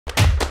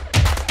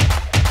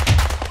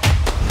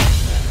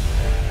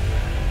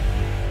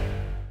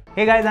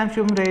Hey guys, I'm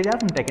Shubham Reja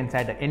from Tech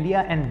Insider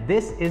India, and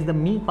this is the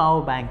Mi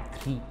Power Bank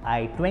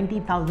 3i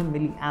 20,000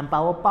 milliamp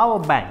hour power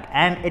bank,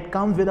 and it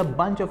comes with a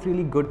bunch of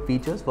really good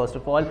features. First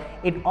of all,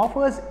 it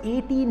offers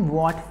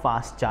 18-watt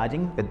fast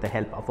charging with the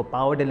help of a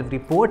power delivery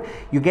port.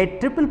 You get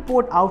triple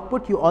port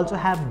output. You also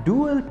have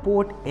dual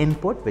port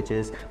input, which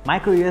is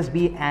micro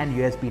USB and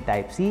USB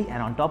Type-C,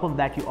 and on top of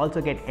that you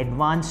also get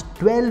advanced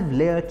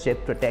 12-layer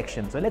chip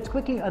protection. So let's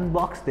quickly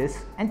unbox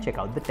this and check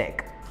out the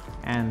tech.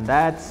 And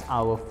that's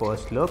our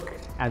first look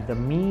at the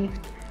Mi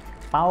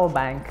Power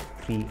Bank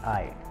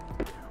 3i.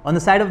 On the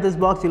side of this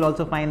box, you'll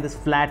also find this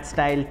flat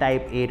style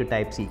Type A to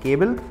Type C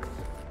cable.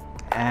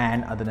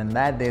 And other than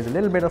that, there's a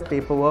little bit of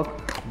paperwork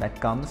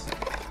that comes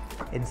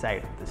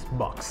inside of this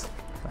box.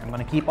 So I'm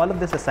going to keep all of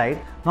this aside.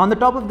 Now on the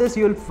top of this,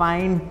 you'll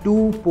find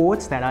two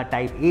ports that are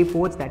Type A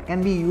ports that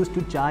can be used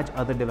to charge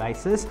other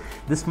devices.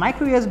 This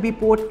micro USB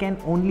port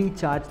can only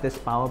charge this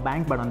power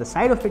bank, but on the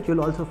side of it, you'll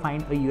also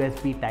find a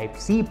USB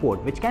Type-C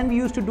port, which can be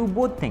used to do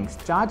both things,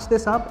 charge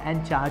this up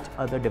and charge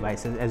other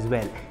devices as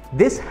well.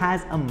 This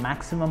has a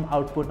maximum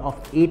output of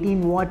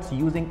 18 watts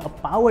using a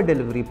power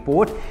delivery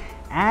port.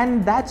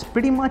 And that's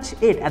pretty much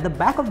it. At the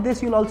back of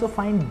this, you'll also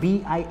find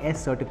BIS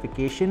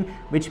certification,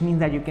 which means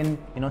that you can,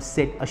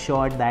 sit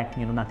assured that,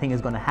 nothing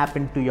is going to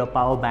happen to your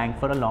power bank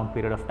for a long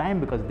period of time,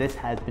 because this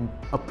has been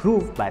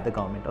approved by the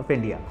government of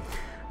India.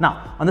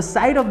 Now, on the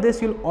side of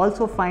this, you'll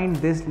also find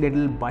this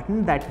little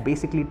button that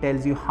basically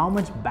tells you how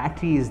much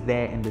battery is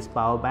there in this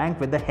power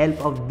bank with the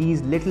help of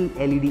these little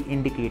LED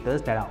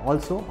indicators that are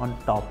also on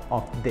top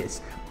of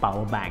this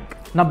power bank.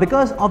 Now,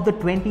 because of the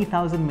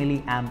 20,000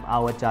 milliamp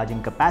hour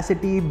charging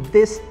capacity,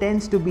 this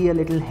tends to be a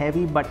little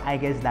heavy, but I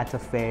guess that's a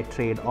fair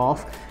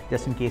trade-off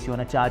just in case you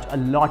want to charge a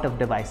lot of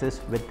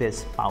devices with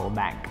this power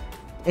bank.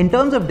 In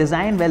terms of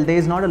design, well, there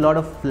is not a lot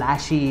of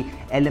flashy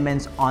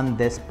elements on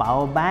this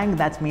power bank.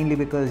 That's mainly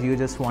because you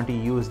just want to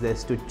use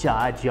this to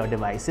charge your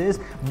devices,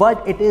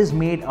 but it is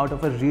made out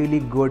of a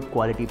really good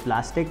quality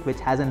plastic which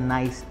has a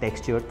nice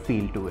textured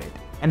feel to it.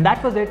 And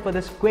that was it for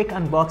this quick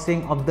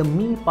unboxing of the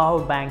Mi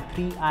Power Bank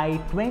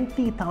 3i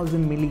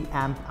 20,000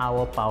 milliamp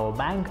hour power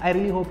bank. I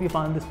really hope you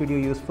found this video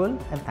useful,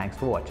 and thanks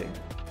for watching.